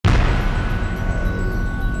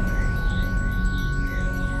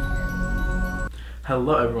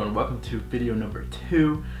Hello everyone, welcome to video number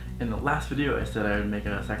 2. In the last video I said I would make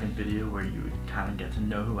a second video where you would kind of get to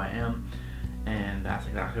know who I am, and that's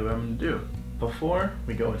exactly what I'm going to do. Before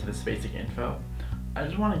we go into this basic info, I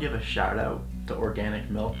just want to give a shout out to organic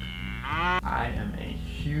milk. I am a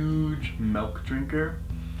huge milk drinker.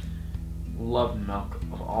 Love milk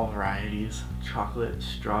of all varieties: chocolate,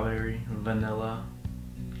 strawberry, vanilla,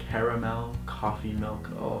 caramel, coffee milk.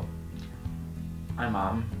 Oh, my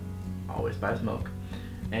mom always buys milk,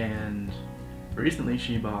 and recently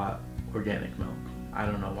she bought organic milk. I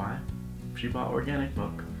don't know why she bought organic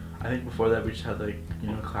milk. I think before that we just had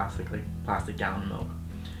classic plastic gallon milk.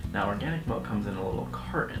 Now organic milk comes in a little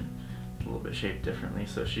carton, a little bit shaped differently,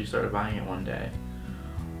 so she started buying it one day.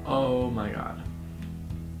 Oh my god.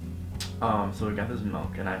 So we got this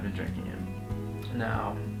milk and I've been drinking it.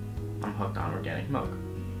 Now I'm hooked on organic milk.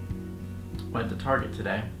 Went to Target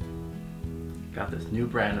today, got this new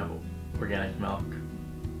brand of organic milk,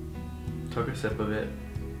 took a sip of it.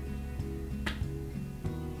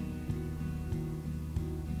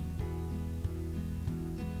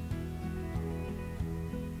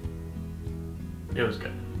 It was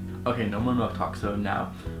good. Okay, no more milk talk. So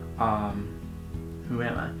now, who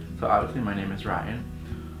am I? So obviously my name is Ryan.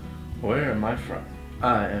 Where am I from?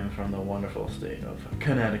 I am from the wonderful state of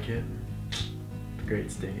Connecticut.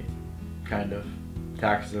 Great state, kind of.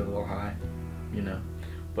 Taxes are a little high, you know,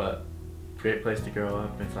 but great place to grow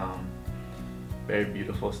up. It's very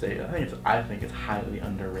beautiful state. I think it's highly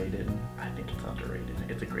underrated. I think it's underrated.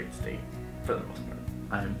 It's a great state for the most part.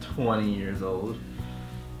 I'm 20 years old.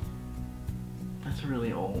 That's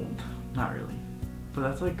really old. Not really, but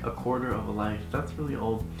that's like a quarter of a life. That's really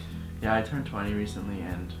old. Yeah, I turned 20 recently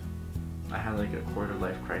and I had like a quarter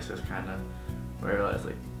life crisis kind of, where I was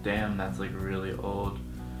like, damn, that's like really old,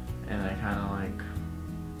 and I kind of like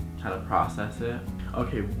had to process it.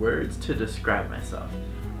 Okay, words to describe myself.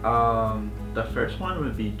 The first one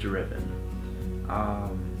would be driven.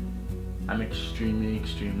 I'm extremely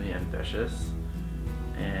ambitious,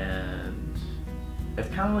 and it's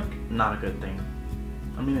kind of like not a good thing.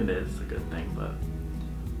 I mean, it is a good thing, but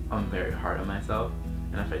I'm very hard on myself,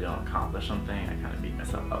 and if I don't accomplish something, I kind of beat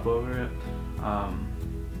myself up over it.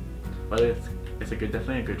 But it's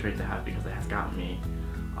definitely a good trait to have, because it has gotten me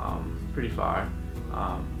pretty far.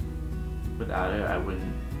 Without it, I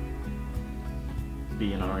wouldn't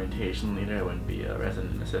be an orientation leader, I wouldn't be a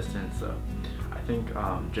resident assistant, so I think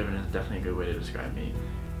driven is definitely a good way to describe me.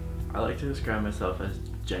 I like to describe myself as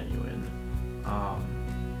genuine,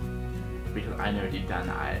 because I know deep down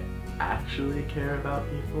that I actually care about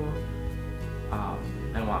people,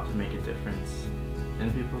 and want to make a difference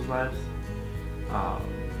in people's lives.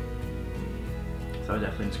 So I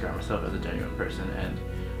definitely describe myself as a genuine person, and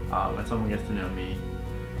when someone gets to know me,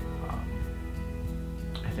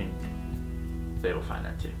 I think they will find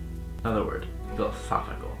that too. Another word,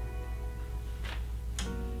 philosophical.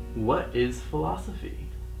 What is philosophy?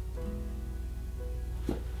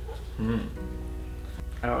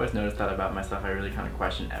 I always noticed that about myself. I really kind of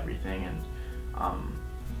question everything, and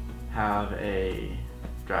have a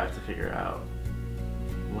drive to figure out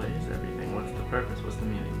what is everything, what's the purpose, what's the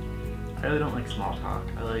meaning. I really don't like small talk.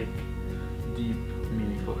 I like deep,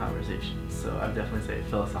 meaningful conversations. So I would definitely say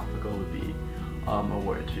philosophical would be a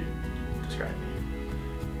word to describe me.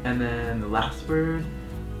 And then the last word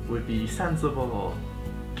would be sensible.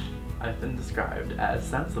 I've been described as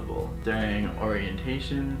sensible. During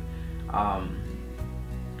orientation,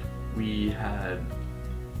 we had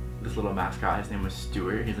this little mascot. His name was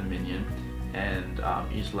Stuart. He's a minion, and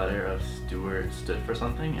each letter of Stuart stood for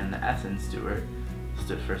something, and the S in Stuart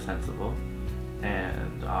stood for sensible.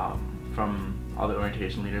 And from all the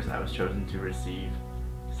orientation leaders, I was chosen to receive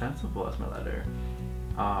sensible as my letter.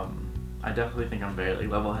 I definitely think I'm very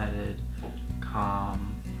level-headed,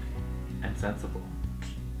 calm, and sensible.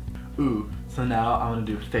 Ooh, so now I'm gonna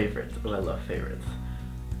do favorites. Oh, I love favorites.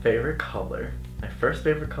 Favorite color. My first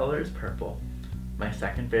favorite color is purple. My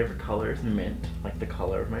second favorite color is mint, like the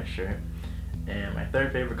color of my shirt. And my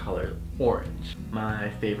third favorite color is orange.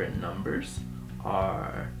 My favorite numbers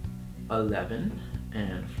are 11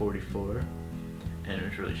 and 44. And it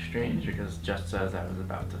was really strange because just as I was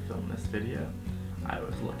about to film this video, I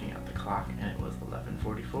was looking at the clock and it was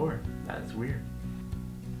 11:44. That is weird.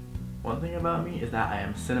 One thing about me is that I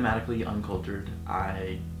am cinematically uncultured.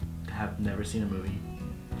 I have never seen a movie.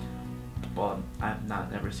 Well, I've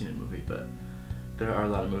not never seen a movie, but there are a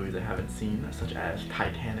lot of movies I haven't seen, such as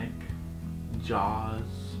Titanic,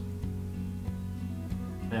 Jaws,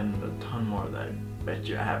 and a ton more that I bet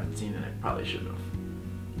you I haven't seen and I probably should have.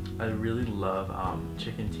 I really love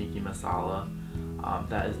chicken tikka masala.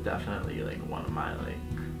 That is definitely like one of my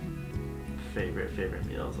favorite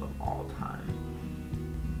meals of all time.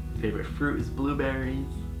 Favorite fruit is blueberries.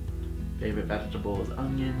 Favorite vegetable is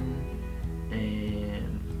onion.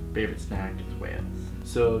 And favorite snack is whales.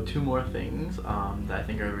 So 2 more things that I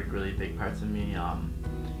think are really big parts of me.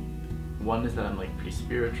 One is that I'm like pretty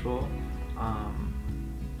spiritual.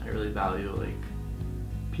 I really value like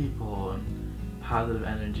people and positive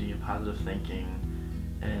energy and positive thinking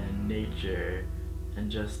and nature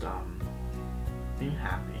and just being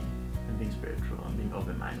happy and being spiritual and being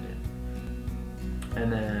open-minded.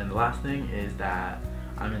 And then the last thing is that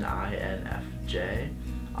I'm an INFJ.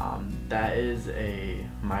 That is a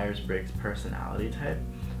Myers-Briggs personality type.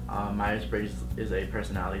 Myers-Briggs is a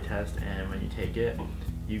personality test, and when you take it,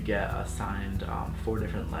 you get assigned 4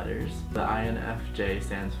 different letters. The INFJ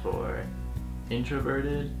stands for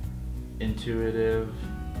introverted, intuitive,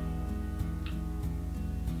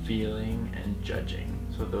 feeling, and judging.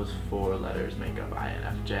 So those 4 letters make up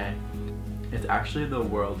INFJ. It's actually the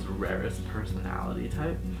world's rarest personality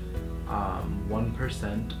type.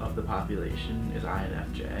 1% of the population is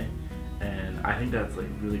INFJ, and I think that's like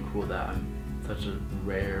really cool that I'm such a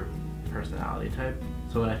rare personality type.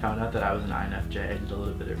 So when I found out that I was an INFJ, I did a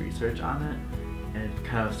little bit of research on it and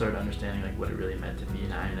kind of started understanding like what it really meant to be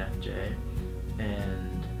an INFJ,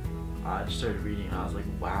 and I just started reading and I was like,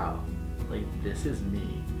 wow, like this is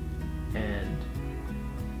me. And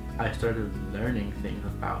I started learning things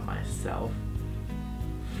about myself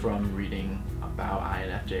from reading about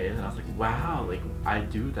INFJs, and I was like, wow, like I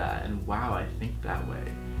do that, and wow, I think that way,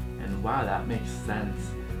 and wow, that makes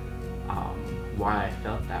sense why I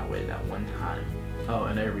felt that way that one time. Oh,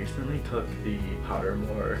 and I recently took the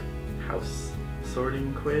Pottermore house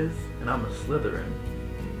sorting quiz, and I'm a Slytherin,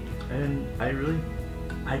 and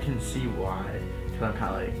I can see why, because I'm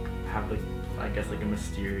kind of like have like I guess like a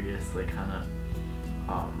mysterious like kind of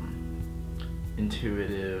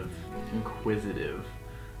intuitive, inquisitive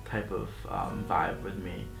type of vibe with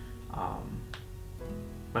me.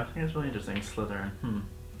 But I think it's really interesting, Slytherin.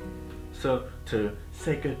 So to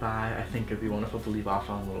say goodbye, I think it'd be wonderful to leave off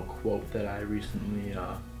on a little quote that I recently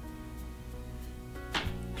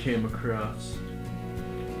came across,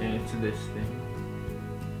 and it's this thing: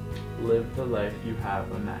 live the life you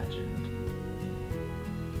have imagined.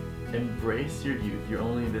 Embrace your youth. You're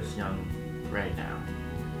only this young right now.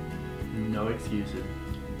 No excuses.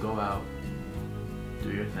 Go out,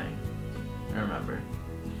 do your thing. And remember,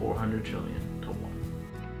 400 trillion.